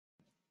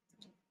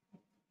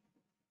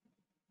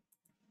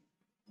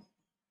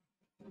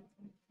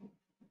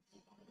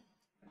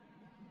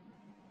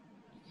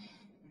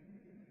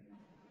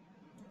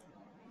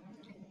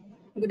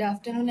Good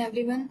afternoon,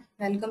 everyone.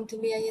 Welcome to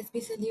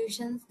BISP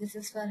Solutions. This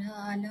is Farha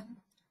Alam,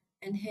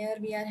 and here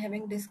we are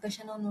having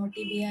discussion on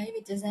OTBI,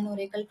 which is an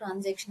Oracle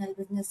Transactional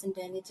Business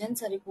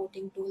Intelligence, a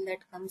reporting tool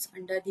that comes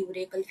under the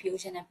Oracle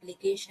Fusion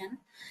application.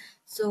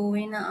 So,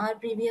 in our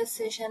previous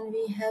session,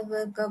 we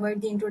have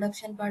covered the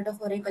introduction part of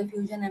Oracle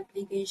Fusion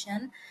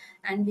application,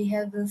 and we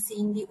have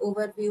seen the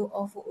overview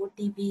of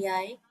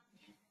OTBI,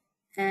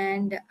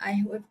 and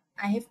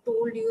I have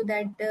told you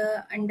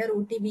that under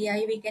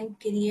OTBI we can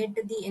create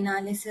the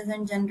analysis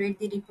and generate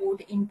the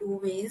report in two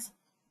ways.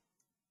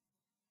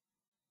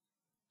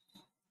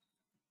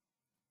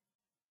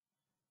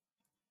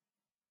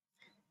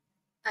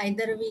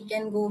 Either we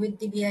can go with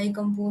the BI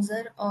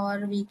Composer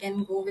or we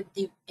can go with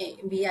the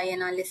BI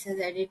Analysis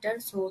Editor.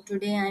 So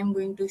today I am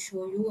going to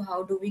show you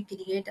how do we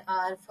create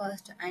our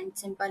first and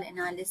simple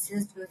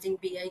analysis using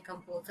BI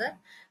Composer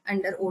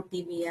under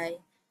OTBI.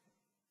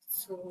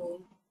 So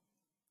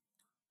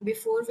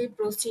before we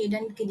proceed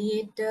and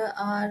create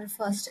our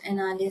first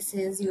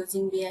analysis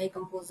using BI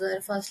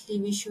Composer, firstly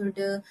we should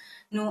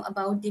know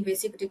about the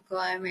basic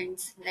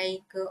requirements,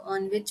 like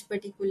on which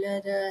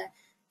particular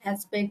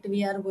aspect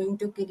we are going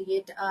to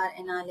create our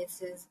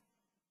analysis.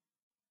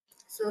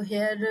 So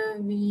here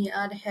we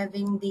are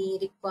having the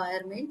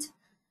requirements.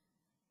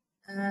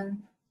 Uh,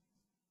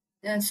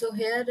 so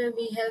here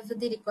we have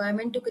the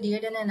requirement to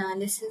create an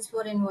analysis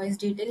for invoice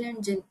detail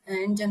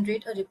and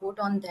generate a report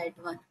on that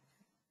one.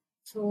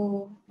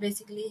 So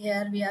basically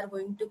here we are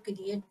going to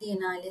create the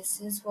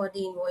analysis for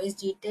the invoice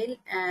detail,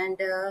 and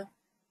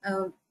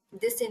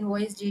this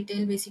invoice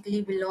detail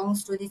basically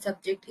belongs to the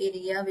subject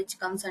area which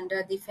comes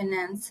under the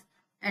finance,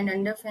 and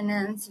under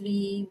finance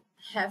we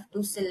have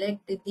to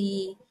select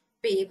the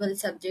payable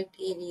subject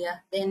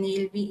area. Then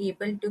we'll be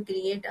able to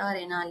create our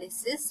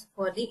analysis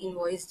for the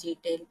invoice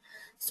detail.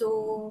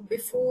 So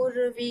before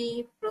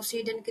we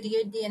proceed and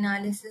create the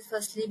analysis,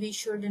 firstly we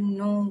should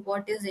know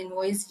what is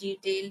invoice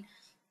detail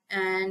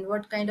and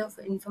what kind of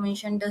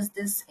information does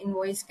this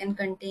invoice can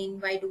contain.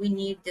 Why do we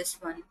need this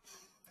one?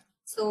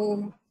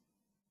 So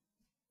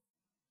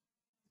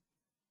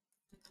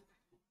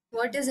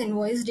what is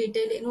invoice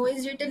detail?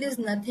 Invoice detail is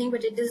nothing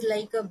but it is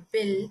like a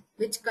bill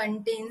which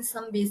contains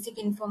some basic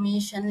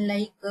information,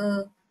 like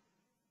uh,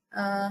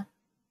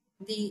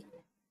 the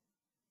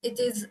it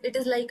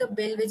is like a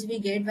bill which we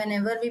get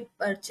whenever we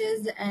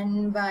purchase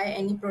and buy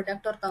any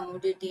product or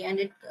commodity, and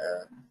it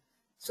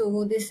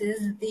so this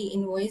is the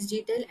invoice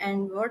detail.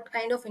 And what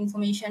kind of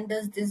information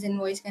does this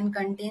invoice can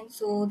contain?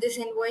 So this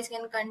invoice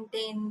can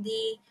contain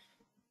the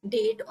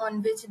date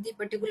on which the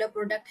particular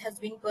product has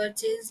been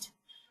purchased,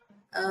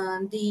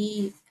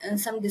 the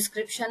some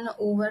description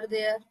over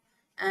there,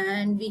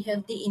 and we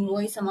have the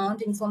invoice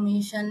amount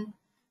information,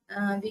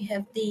 we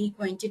have the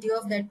quantity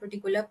of that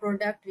particular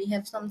product, we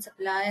have some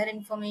supplier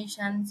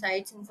information,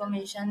 sites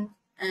information.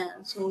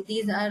 So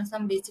these are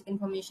some basic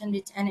information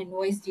which an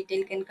invoice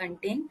detail can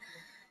contain.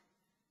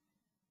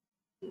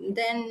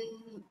 Then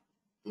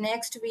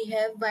next we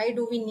have, why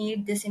do we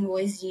need this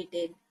invoice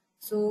detail?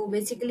 So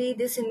basically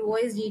this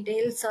invoice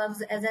detail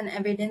serves as an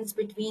evidence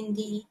between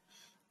the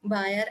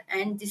buyer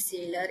and the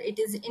seller. It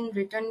is in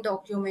written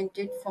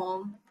documented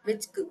form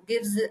which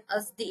gives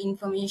us the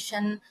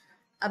information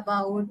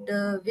about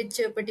which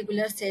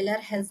particular seller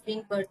has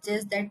been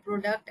purchased that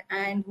product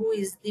and who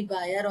is the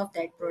buyer of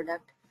that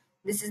product.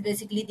 This is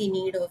basically the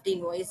need of the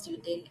invoice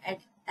detail,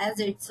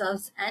 as it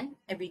serves an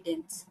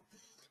evidence.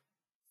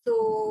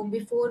 So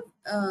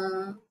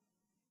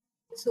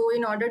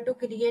in order to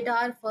create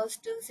our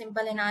first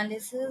simple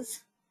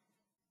analysis,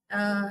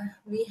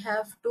 we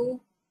have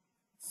to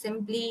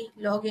simply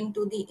log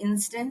into the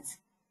instance.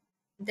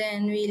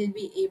 Then we'll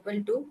be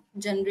able to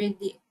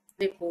generate the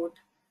report.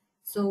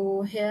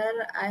 So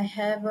here I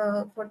have,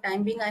 for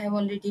time being, I have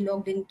already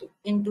logged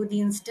into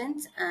the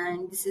instance,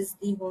 and this is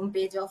the home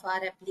page of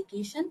our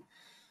application.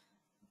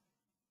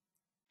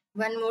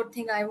 One more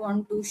thing I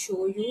want to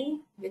show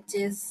you, which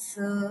is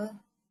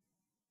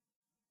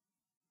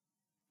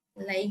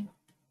like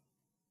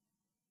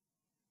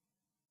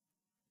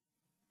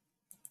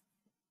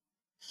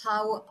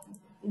how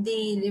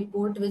the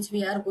report which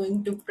we are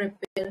going to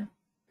prepare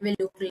will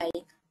look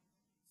like.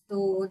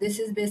 So this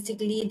is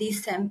basically the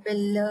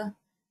sample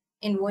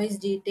invoice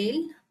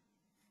detail,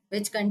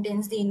 which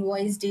contains the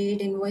invoice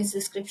date, invoice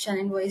description,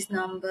 invoice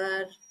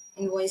number,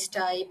 invoice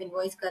type,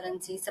 invoice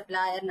currency,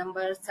 supplier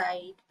number,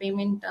 site,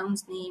 payment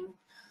terms name,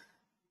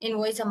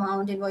 invoice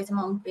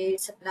amount paid,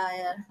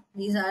 supplier.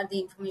 These are the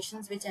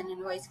informations which an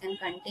invoice can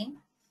contain.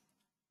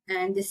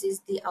 And this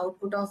is the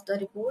output of the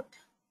report.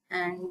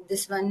 And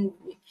this one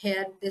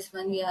here, this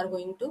one we are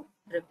going to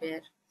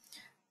prepare.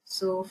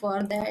 So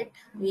for that,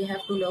 we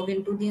have to log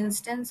into the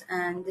instance,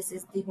 and this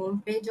is the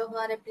home page of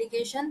our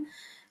application.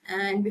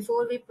 And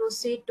before we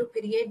proceed to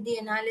create the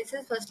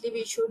analysis, firstly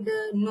we should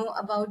know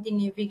about the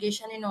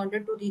navigation in order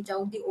to reach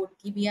out the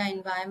OTBI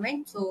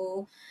environment.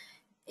 So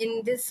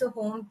in this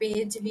home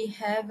page, we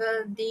have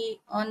the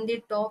on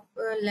the top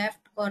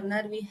left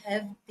corner, we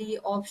have the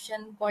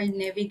option called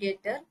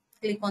navigator.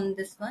 Click on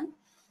this one.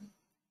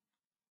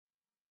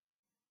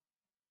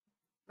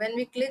 When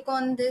we click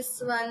on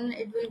this one,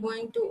 it will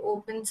going to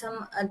open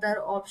some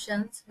other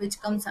options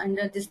which comes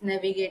under this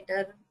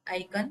navigator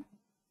icon.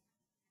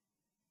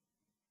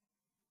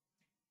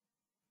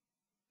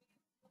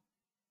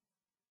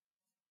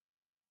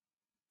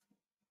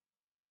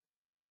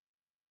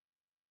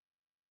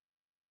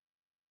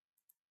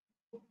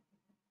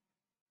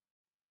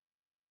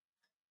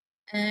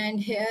 And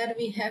here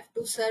we have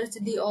to search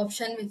the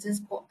option which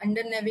is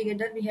under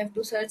navigator. We have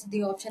to search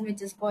the option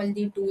which is called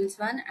the tools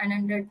one, and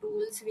under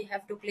tools we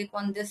have to click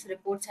on this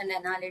reports and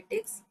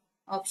analytics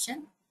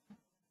option.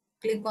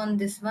 Click on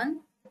this one,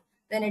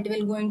 then it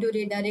will going to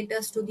redirect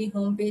us to the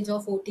home page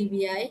of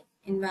OTBI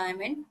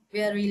environment,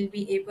 where we will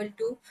be able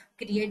to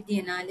create the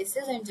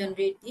analysis and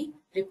generate the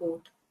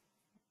report.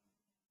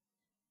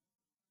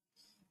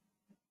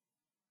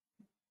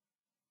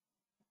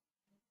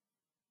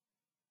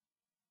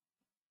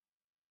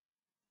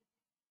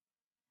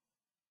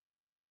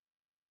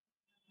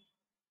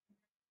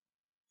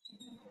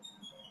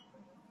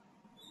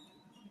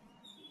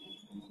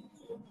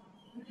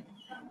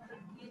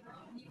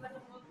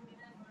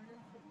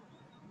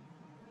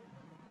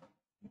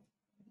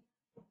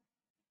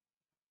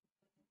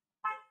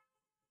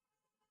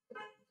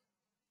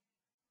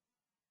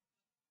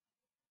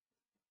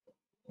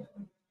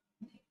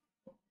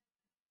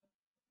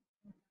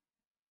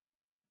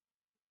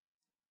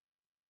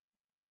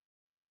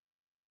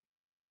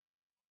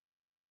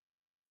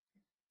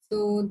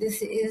 So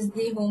this is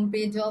the home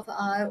page of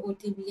our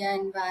OTBI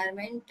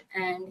environment,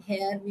 and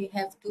here we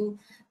have to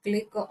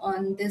click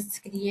on this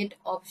create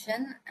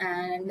option,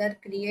 and under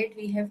create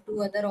we have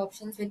two other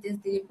options, which is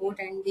the report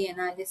and the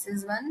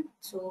analysis one.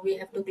 So we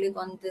have to click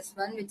on this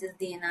one, which is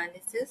the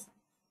analysis.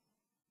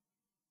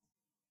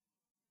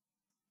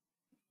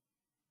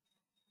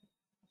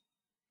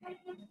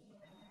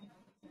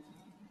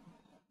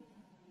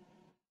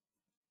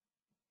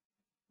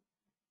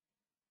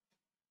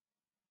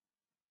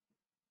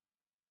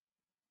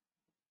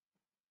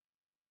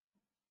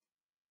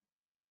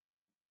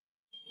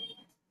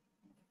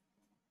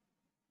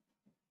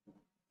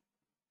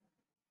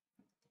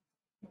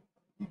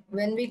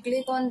 When we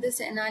click on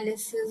this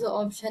analysis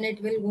option, it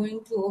will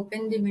going to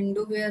open the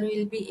window where we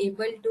will be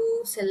able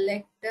to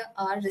select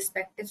our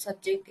respective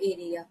subject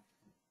area.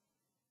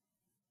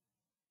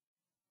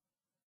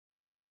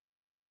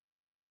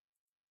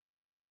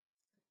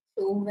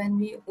 So when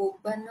we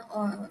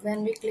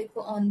click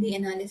on the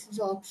analysis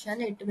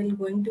option, it will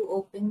going to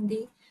open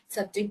the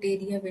subject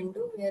area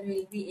window where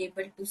we'll be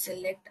able to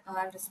select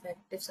our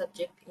respective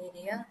subject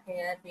area.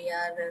 Here we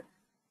are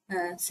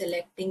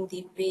selecting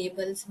the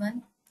payables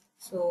one.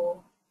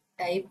 So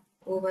type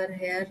over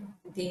here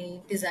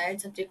the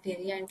desired subject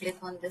area and click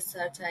on this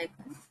search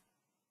icon.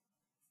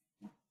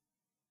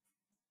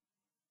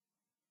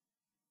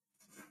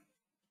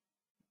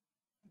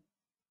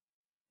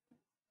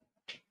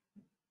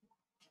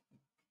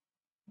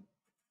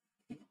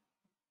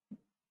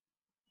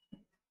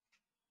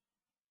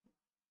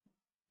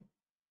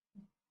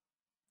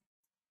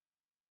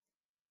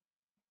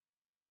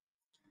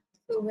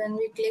 So when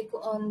we click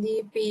on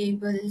the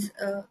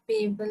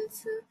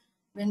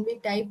when we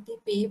type the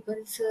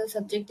payables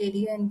subject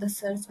area in the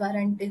search bar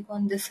and click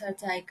on the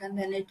search icon,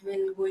 then it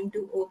will going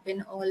to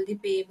open all the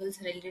payables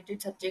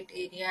related subject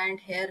area. And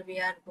here we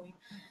are going,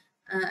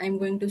 I'm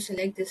going to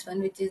select this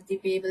one, which is the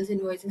payables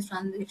invoices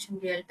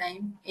transaction real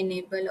time.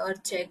 Enable or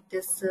check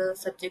this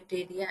subject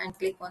area and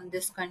click on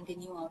this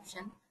continue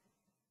option.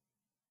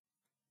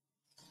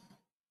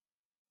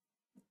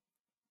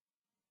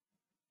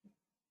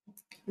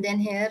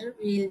 Then here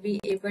we will be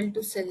able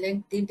to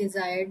select the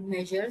desired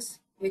measures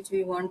which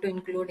we want to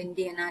include in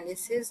the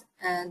analysis.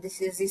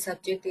 This is the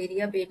subject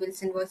area,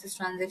 payables, invoices,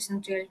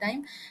 transactions, real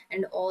time,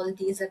 and all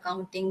these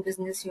accounting,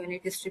 business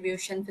unit,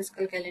 distribution,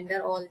 fiscal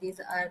calendar, all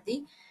these are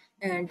the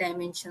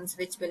dimensions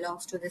which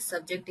belongs to this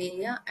subject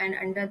area. And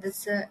under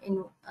this,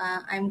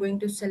 I'm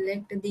going to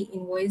select the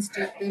invoice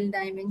detail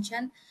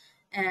dimension,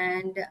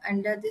 and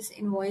under this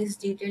invoice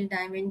detail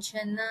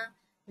dimension,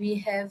 we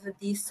have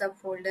the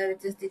subfolder,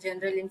 which is the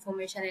general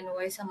information,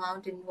 invoice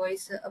amount,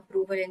 invoice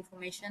approval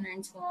information,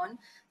 and so on.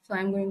 So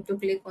I'm going to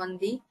click on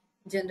the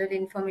general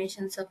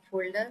information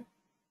subfolder.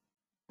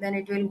 Then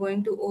it will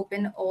going to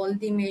open all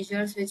the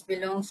measures which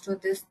belongs to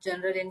this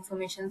general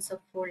information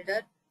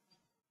subfolder.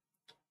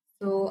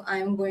 So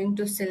I'm going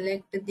to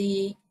select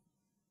the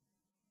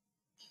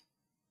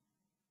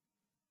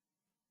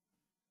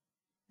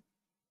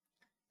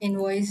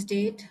invoice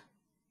date.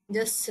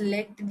 Just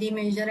select the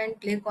measure and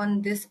click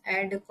on this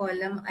add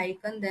column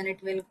icon. Then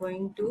it will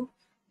going to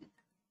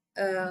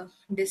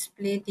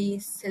display the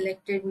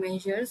selected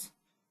measures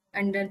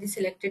under the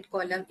selected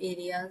column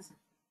areas.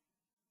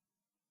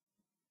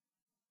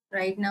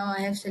 Right now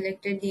I have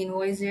selected the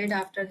invoice date.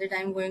 After that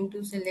I'm going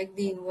to select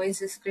the invoice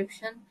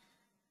description,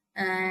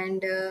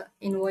 and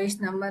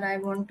invoice number I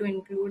want to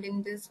include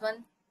in this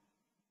one,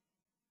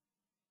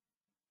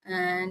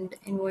 and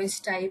invoice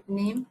type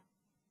name.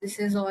 This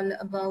is all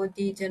about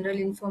the general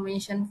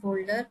information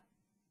folder.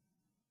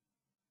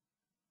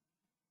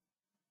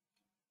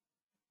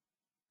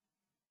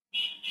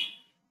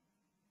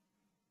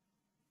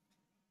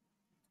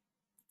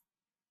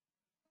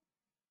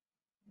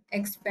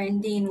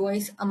 expand the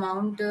invoice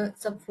amount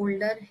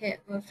subfolder.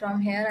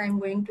 From here I'm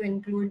going to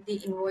include the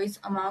invoice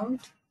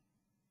amount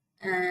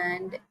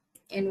and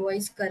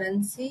invoice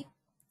currency.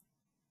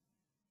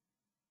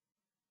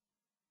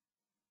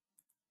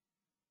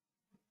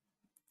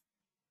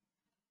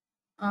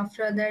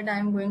 After that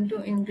I'm going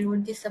to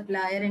include the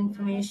supplier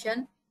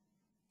information,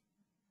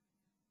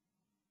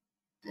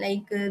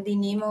 like the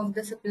name of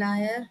the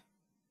supplier.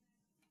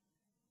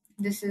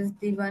 This is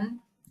the one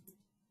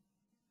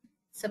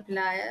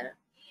supplier,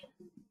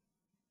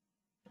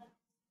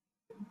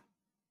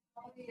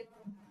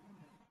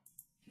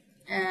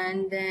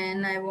 and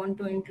then I want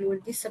to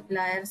include the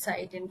supplier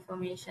site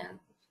information.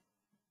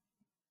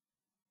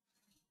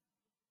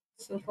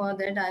 So for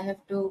that I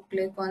have to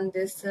click on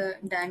this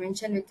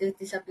dimension, which is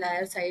the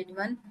supplier side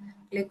one.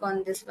 Click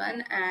on this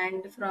one,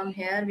 and from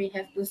here we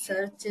have to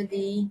search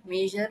the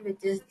measure,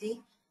 which is the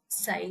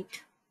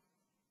site.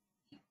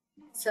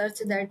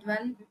 Search that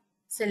one,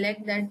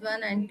 select that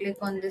one, and click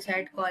on this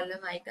add column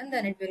icon.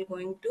 Then it will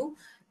going to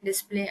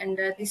display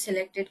under the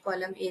selected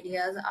column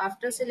areas.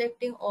 After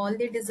selecting all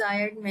the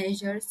desired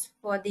measures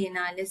for the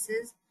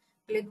analysis,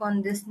 click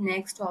on this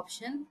next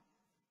option,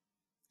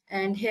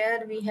 and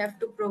here we have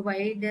to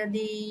provide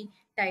the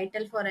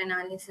title for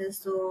analysis.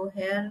 So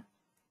here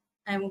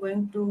I'm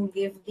going to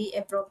give the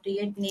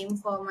appropriate name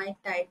for my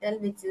title,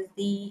 which is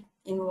the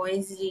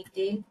invoice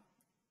detail.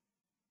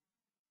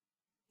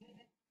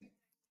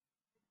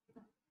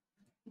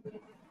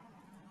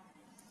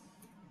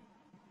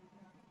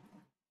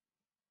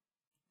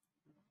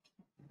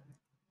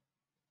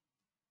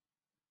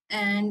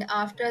 And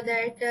after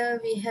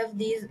that we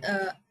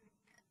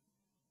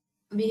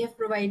have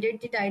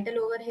provided the title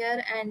over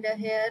here, and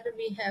here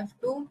we have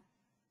to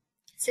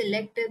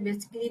select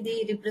basically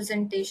the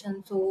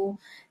representation. So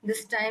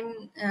this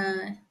time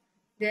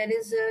there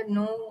is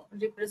no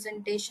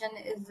representation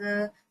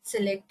is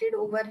selected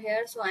over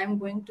here, so I'm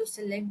going to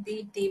select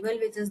the table,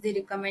 which is the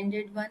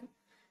recommended one.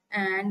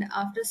 And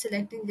after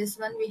selecting this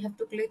one, we have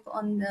to click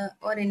on the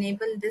or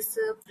enable this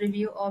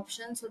preview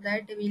option, so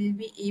that we'll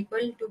be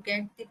able to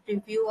get the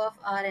preview of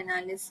our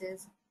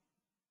analysis.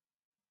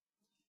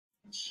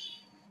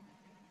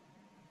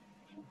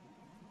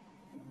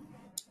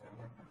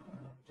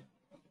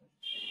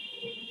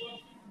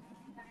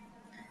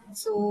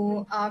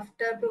 So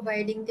after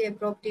providing the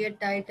appropriate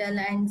title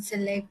and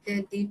select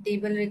the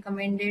table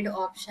recommended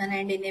option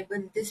and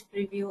enable this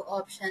preview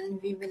option,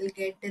 we will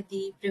get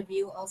the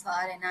preview of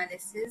our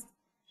analysis,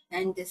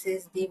 and this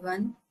is the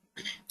one.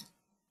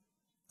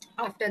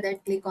 After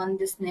that, click on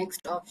this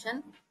next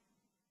option.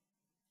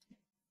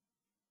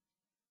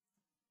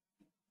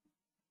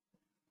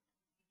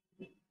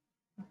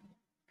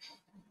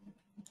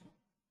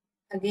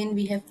 Again,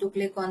 we have to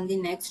click on the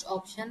next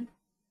option.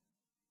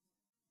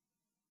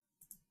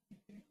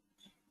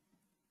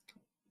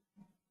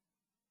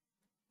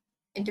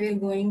 It will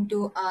going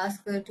to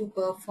ask to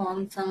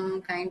perform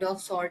some kind of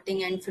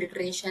sorting and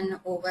filtration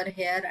over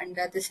here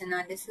under this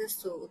analysis.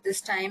 So this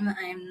time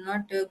I am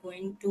not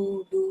going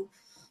to do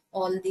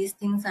all these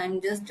things. I'm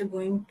just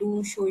going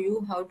to show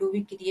you how do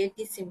we create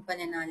the simple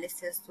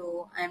analysis.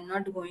 So I'm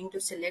not going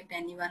to select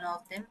any one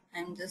of them.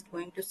 I'm just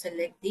going to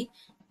select the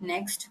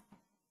next.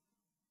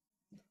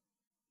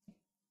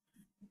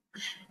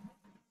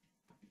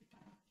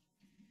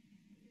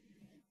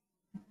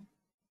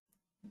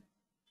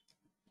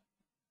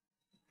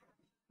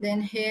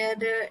 Then here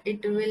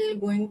it will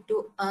going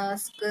to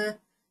ask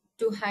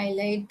to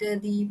highlight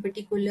the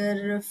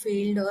particular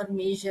field or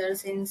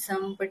measures in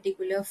some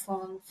particular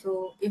form.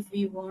 So if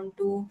we want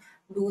to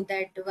do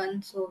that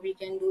one, so we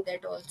can do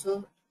that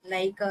also.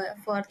 Like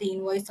for the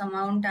invoice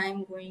amount,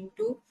 I'm going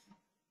to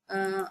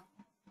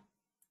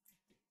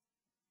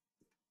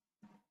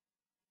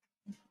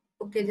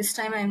okay, this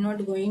time I'm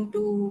not going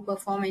to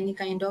perform any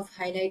kind of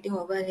highlighting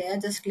over here.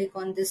 Just click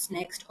on this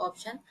next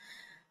option.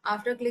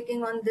 After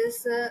clicking on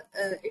this,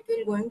 it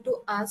will going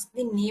to ask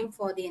the name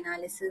for the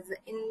analysis.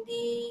 In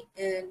the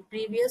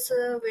previous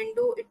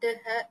window,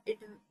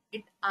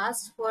 it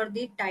asks for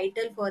the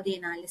title for the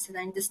analysis,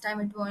 and this time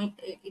it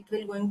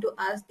will going to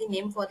ask the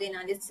name for the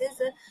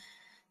analysis,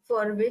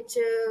 for which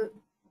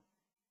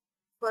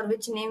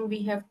name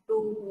we have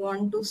to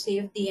want to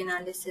save the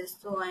analysis.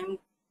 So I'm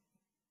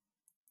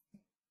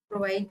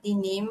provide the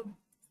name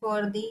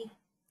for the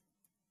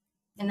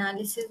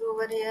analysis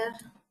over here.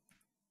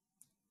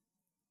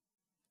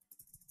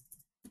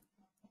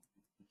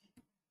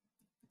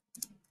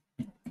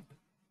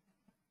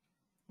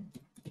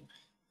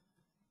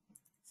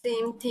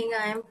 Same thing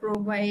I am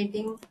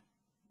providing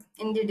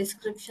in the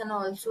description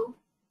also.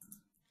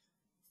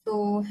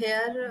 So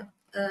here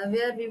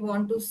where we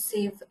want to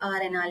save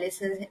our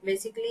analysis,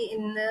 basically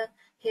in the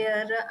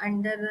here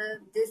under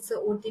this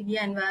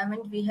OTBI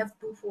environment, we have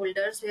two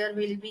folders where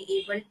we'll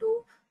be able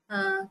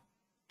to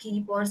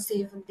keep or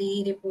save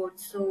the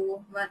reports.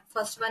 So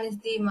first one is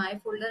the my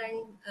folder,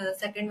 and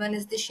second one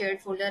is the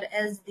shared folder,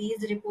 as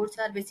these reports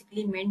are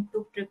basically meant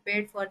to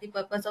prepare for the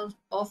purpose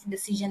of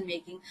decision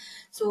making.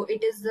 So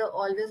it is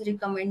always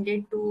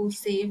recommended to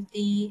save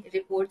the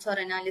reports or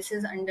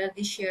analysis under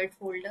the shared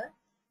folder.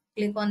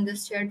 click on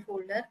this shared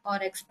folder or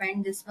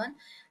expand this one,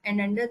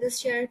 and under this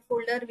shared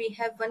folder we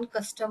have one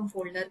custom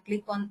folder.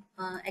 Click on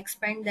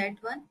expand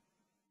that one,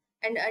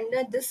 and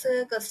under this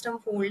custom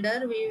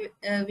folder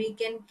we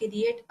can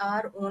create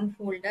our own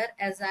folder,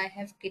 as I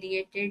have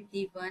created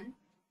the one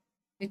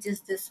which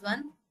is this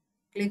one.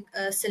 Click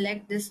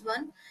select this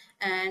one,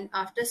 and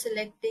after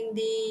selecting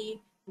the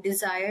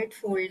desired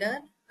folder,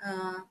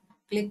 uh,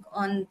 click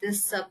on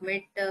this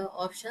submit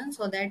option,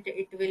 so that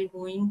it will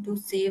going to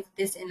save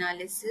this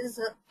analysis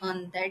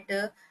on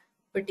that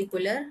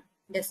particular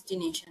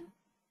destination.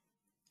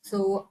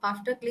 So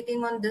after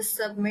clicking on this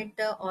submit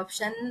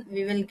option,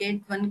 we will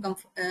get one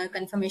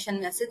confirmation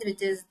message,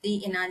 which is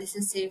the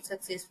analysis saved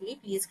successfully.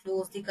 Please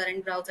close the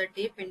current browser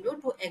tab window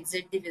to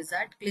exit the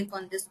wizard. Click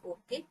on this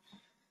OK.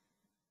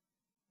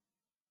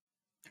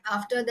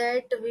 After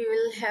that, we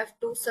will have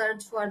to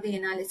search for the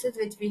analysis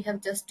which we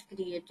have just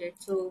created.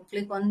 So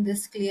click on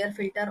this clear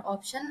filter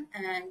option,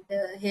 and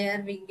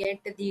here we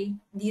get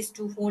these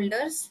two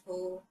folders.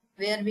 So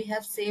where we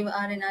have saved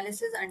our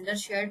analysis under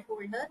shared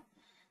folder.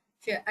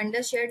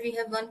 Under shared we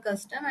have one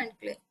custom, and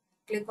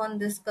click on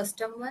this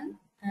custom one,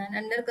 and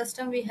under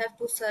custom we have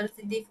to search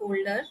the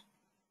folder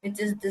which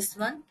is this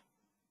one,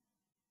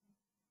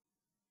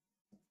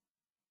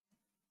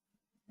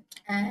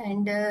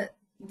 and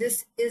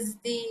this is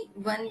the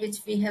one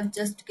which we have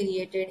just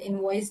created,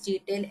 invoice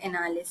detail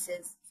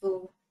analysis.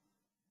 So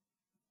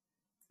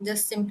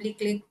just simply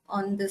click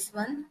on this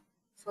one,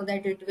 so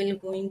that it will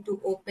going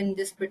to open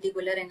this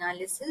particular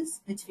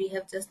analysis which we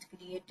have just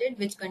created,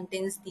 which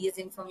contains these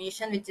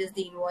information, which is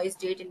the invoice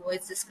date,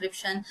 invoice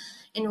description,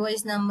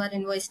 invoice number,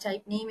 invoice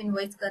type name,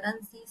 invoice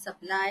currency,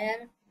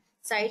 supplier,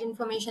 site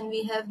information.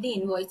 We have the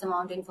invoice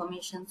amount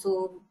information.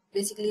 So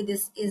basically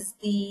this is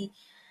the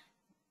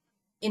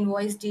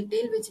invoice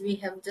detail which we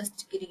have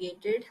just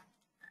created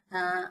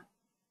uh,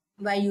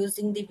 by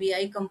using the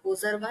BI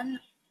Composer one,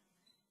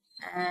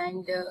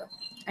 and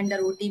under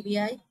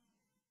OTBI.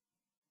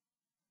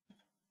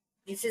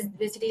 This is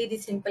basically the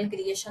simple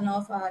creation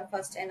of our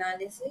first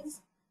analysis,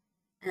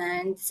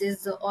 and this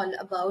is all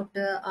about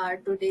our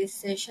today's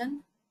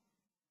session.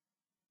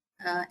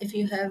 If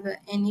you have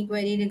any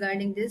query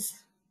regarding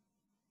this,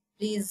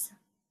 please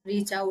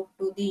reach out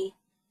to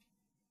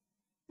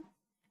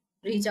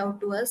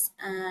us.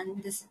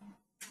 And this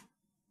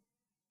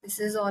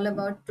is all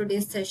about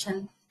today's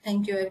session.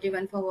 Thank you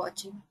everyone for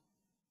watching.